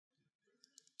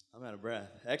I'm out of breath.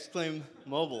 XClaim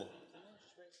Mobile.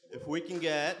 If we can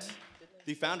get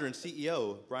the founder and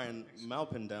CEO, Brian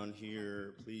Maupin, down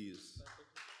here, please.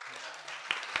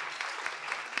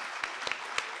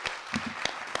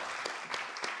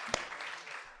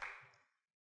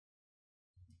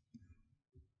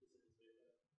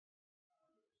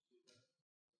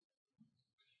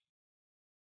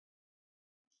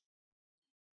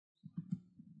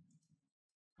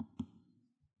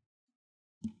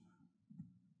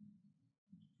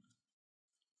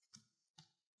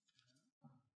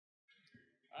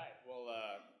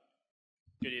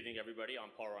 Good evening, everybody. I'm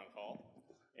Paul on call,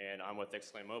 and I'm with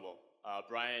XClaim Mobile.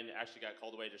 Brian actually got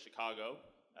called away to Chicago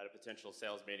at a potential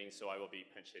sales meeting, so I will be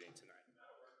pinch hitting tonight.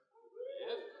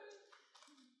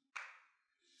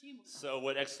 So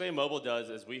what XClaim Mobile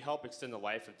does is we help extend the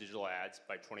life of digital ads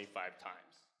by 25 times.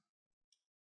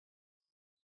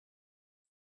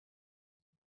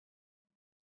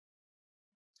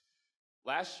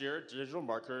 Last year, digital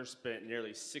marketers spent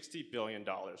nearly $60 billion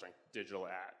on digital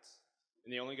ads.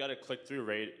 And they only got a click-through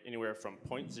rate anywhere from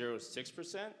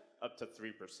 0.06% up to 3%.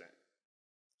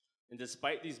 And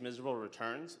despite these miserable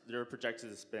returns, they're projected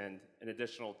to spend an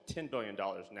additional $10 billion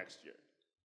next year.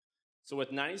 So with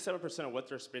 97% of what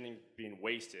they're spending being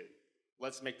wasted,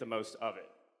 let's make the most of it.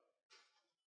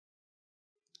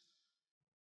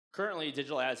 Currently,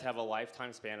 digital ads have a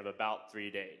lifetime span of about 3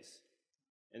 days.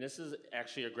 And this is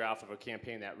actually a graph of a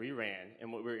campaign that we ran,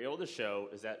 and what we were able to show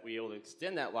is that we were able to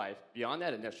extend that life beyond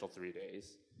that initial 3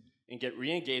 days and get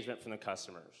re-engagement from the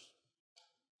customers.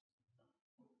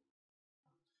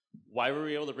 Why were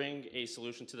we able to bring a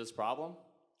solution to this problem?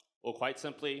 Well, quite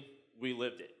simply, we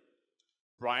lived it.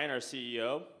 Brian, our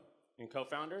CEO and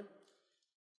co-founder,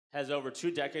 has over 2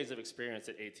 decades of experience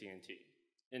at AT&T.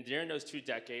 And during those 2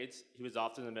 decades, he was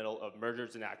often in the middle of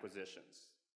mergers and acquisitions.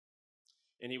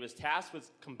 And he was tasked with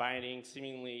combining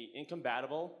seemingly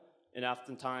incompatible and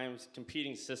oftentimes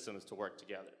competing systems to work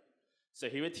together. So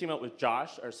he would team up with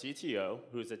Josh, our CTO,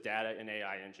 who is a data and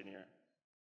AI engineer.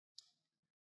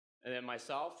 And then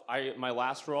myself, my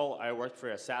last role, I worked for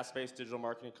a SaaS-based digital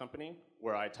marketing company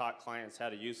where I taught clients how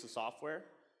to use the software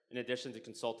in addition to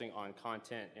consulting on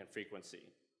content and frequency.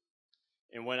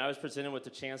 And when I was presented with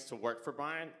the chance to work for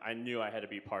Brian, I knew I had to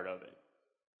be part of it.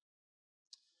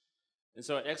 And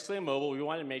so at XClaim Mobile, we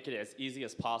wanted to make it as easy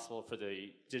as possible for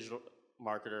the digital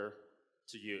marketer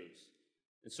to use.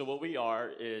 And so what we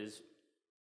are is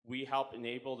we help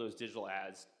enable those digital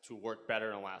ads to work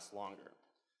better and last longer.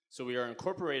 So we are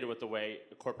incorporated with the way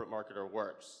a corporate marketer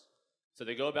works. So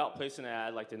they go about placing an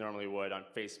ad like they normally would on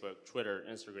Facebook, Twitter,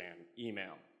 Instagram,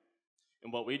 email.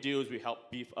 And what we do is we help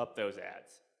beef up those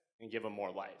ads and give them more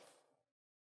life.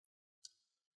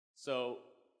 So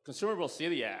consumer will see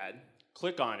the ad,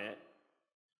 click on it,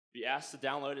 be asked to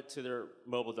download it to their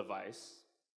mobile device.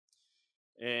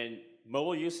 And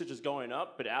mobile usage is going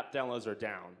up, but app downloads are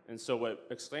down. And so what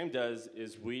XClaim does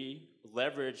is we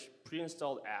leverage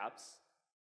pre-installed apps,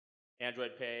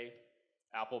 Android Pay,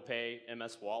 Apple Pay,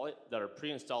 MS Wallet, that are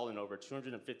pre-installed in over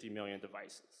 250 million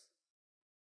devices.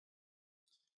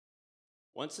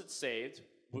 Once it's saved,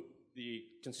 the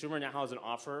consumer now has an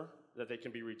offer that they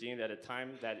can be redeemed at a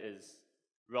time that is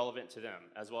relevant to them,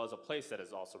 as well as a place that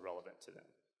is also relevant to them.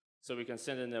 So we can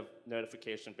send in a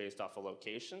notification based off a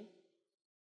location,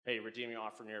 hey, redeem your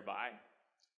offer nearby,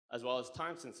 as well as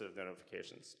time-sensitive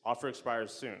notifications. Offer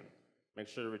expires soon. Make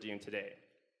sure to redeem today.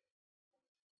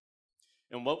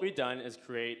 And what we've done is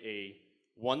create a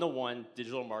one-to-one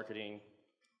digital marketing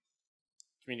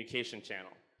communication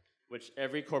channel, which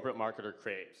every corporate marketer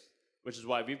craves, which is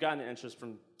why we've gotten interest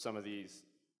from some of these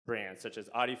brands, such as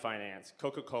Audi Finance,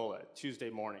 Coca-Cola, Tuesday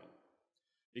Morning,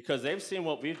 because they've seen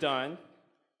what we've done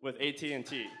with AT&T.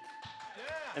 Yeah.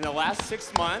 In the last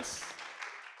 6 months,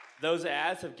 those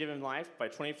ads have given life by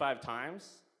 25 times.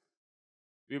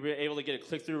 We were able to get a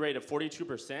click-through rate of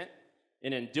 42%,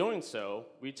 and in doing so,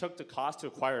 we took the cost to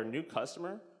acquire a new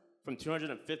customer from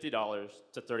 $250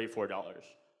 to $34,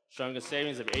 showing a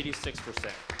savings of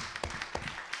 86%.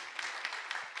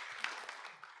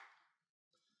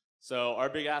 So our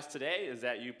big ask today is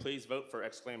that you please vote for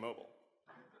XClaim Mobile.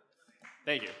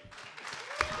 Thank you.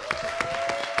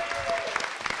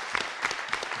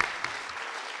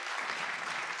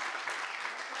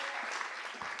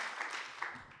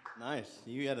 Nice.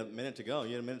 You had a minute to go.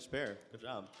 You had a minute spare. Good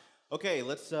job. Okay,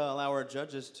 let's allow our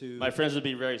judges to... My friends would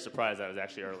be very surprised I was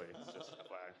actually early. Just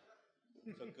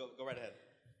FYI. So go right ahead.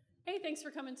 Hey, thanks for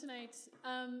coming tonight.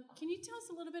 Can you tell us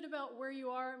a little bit about where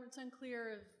you are? It's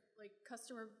unclear of like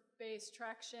customer base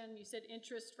traction? You said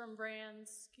interest from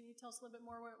brands. Can you tell us a little bit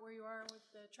more where you are with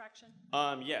the traction?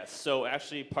 Yes, so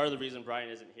actually part of the reason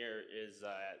Brian isn't here is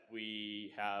that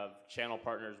we have channel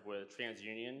partners with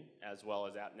TransUnion as well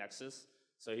as AppNexus.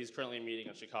 So he's currently meeting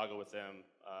in Chicago with them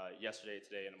yesterday,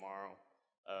 today, and tomorrow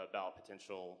about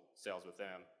potential sales with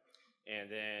them. And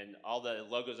then all the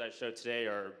logos I showed today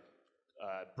are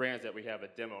brands that we have a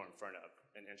demo in front of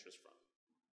and interest from.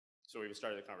 So we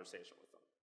started the conversation with them.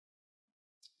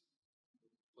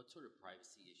 What sort of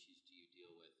privacy issues do you deal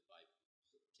with by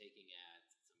taking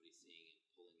ads and somebody seeing it,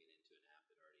 pulling it into an app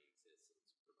that already exists and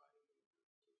providing them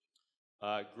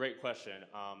information? Great question.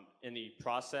 In the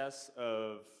process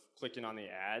of clicking on the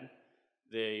ad,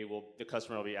 the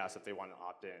customer will be asked if they want to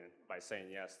opt in. By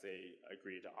saying yes, they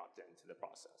agree to opt into the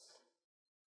process.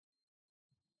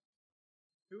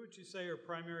 Who would you say are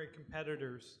primary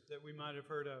competitors that we might have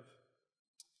heard of?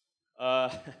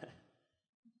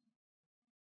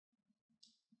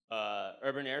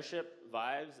 Urban Airship,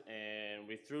 Vibes, and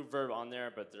we threw Verb on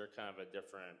there, but they're kind of a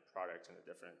different product and a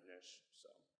different niche. So,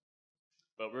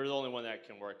 but we're the only one that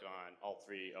can work on all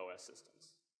 3 OS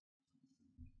systems.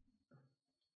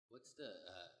 What's the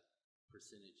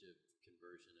percentage of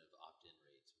conversion of opt-in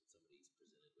rates when somebody's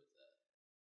presented with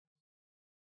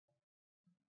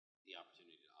the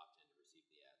opportunity to opt in to receive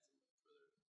the ads in further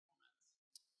formats?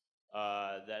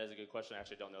 That is a good question. I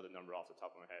actually don't know the number off the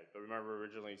top of my head. But remember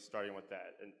originally starting with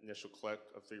that initial click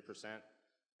of 3%,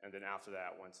 and then after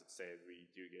that, once it's saved, we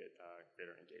do get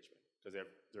greater engagement because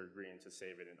they're agreeing to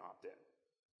save it and opt in.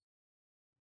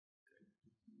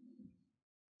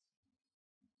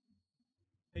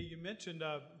 Hey, you mentioned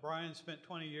Brian spent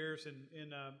 20 years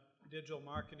in digital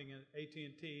marketing at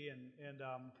AT&T, and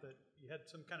that you had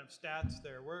some kind of stats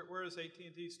there. Where does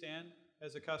AT&T stand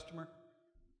as a customer?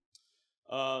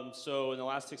 So in the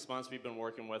last 6 months, we've been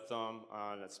working with them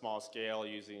on a small scale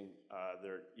using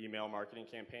their email marketing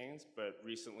campaigns, but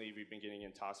recently we've been getting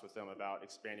in talks with them about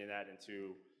expanding that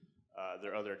into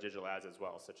their other digital ads as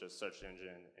well, such as search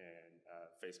engine and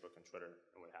Facebook and Twitter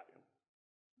and what have you.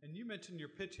 And you mentioned you're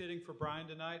pitch hitting for Brian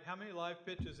tonight. How many live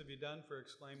pitches have you done for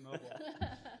XClaim Mobile?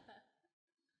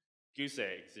 Goose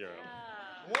egg, 0.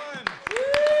 Yeah. 1.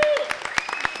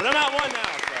 But I'm at 1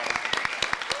 now, so.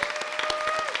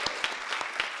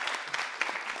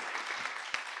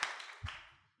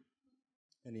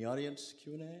 Any audience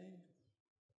Q&A? Guess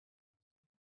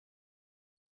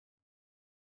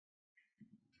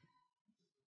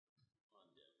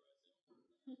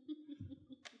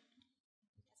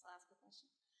I'll ask a question.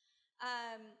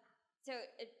 So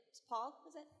it's Paul,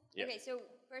 was it? Yeah. Okay, so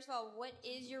first of all, what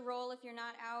is your role if you're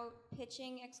not out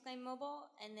pitching XClaim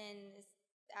Mobile? And then this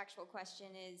actual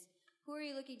question is, who are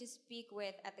you looking to speak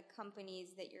with at the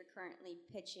companies that you're currently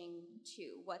pitching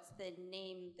to? What's the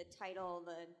name, the title,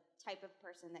 the type of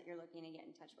person that you're looking to get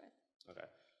in touch with? Okay.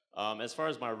 As far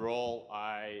as my role,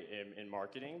 I am in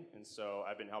marketing, and so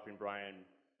I've been helping Brian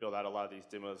build out a lot of these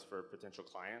demos for potential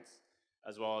clients,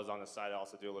 as well as on the side I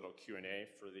also do a little Q&A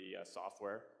for the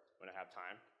software when I have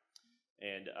time.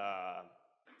 And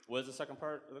what is the second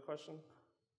part of the question?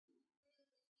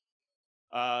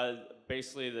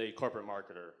 Basically the corporate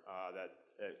marketer that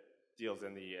deals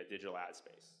in the digital ad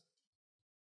space.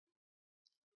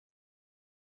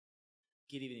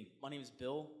 Good evening. My name is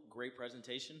Bill. Great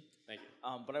presentation. Thank you.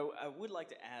 But I would like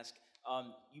to ask,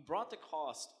 you brought the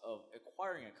cost of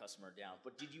acquiring a customer down,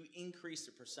 but did you increase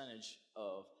the percentage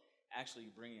of actually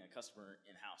bringing a customer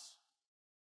in-house?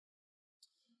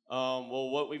 Well,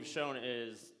 what we've shown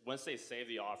is once they save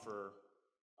the offer,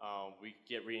 we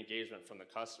get re-engagement from the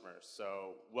customers.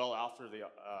 So well after the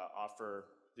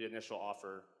initial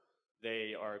offer,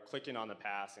 they are clicking on the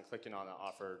pass and clicking on the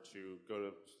offer to go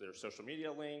to their social media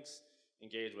links,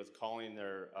 engage with calling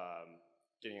their,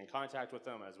 getting in contact with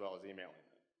them, as well as emailing them.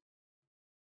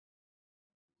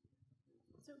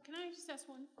 So can I just ask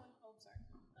one? Oh, sorry. I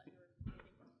thought you were waiting.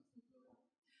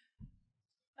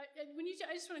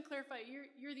 I just want to clarify.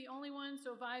 You're the only one.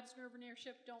 So Vibes and Urban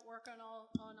Airship don't work on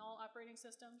all operating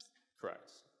systems.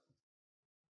 Correct.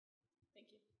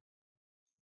 Thank you.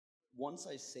 Once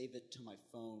I save it to my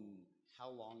phone,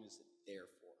 how long is it there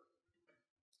for?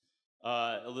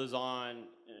 It lives on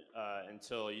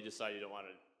until you decide you don't want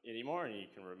it anymore, and you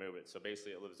can remove it. So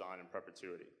basically, it lives on in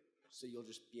perpetuity. So you'll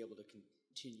just be able to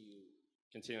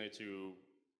Continue to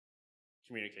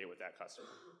communicate with that customer.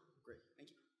 Great, thank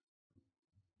you.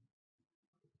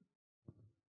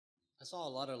 I saw a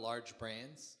lot of large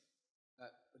brands.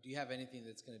 Do you have anything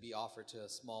that's going to be offered to a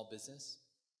small business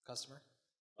customer?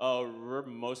 We're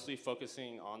mostly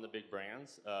focusing on the big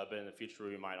brands, but in the future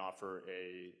we might offer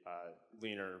a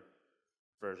leaner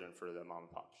version for the mom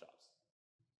and pop shops.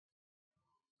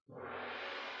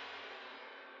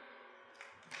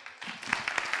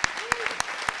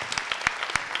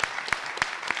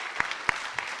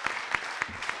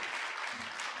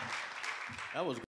 That was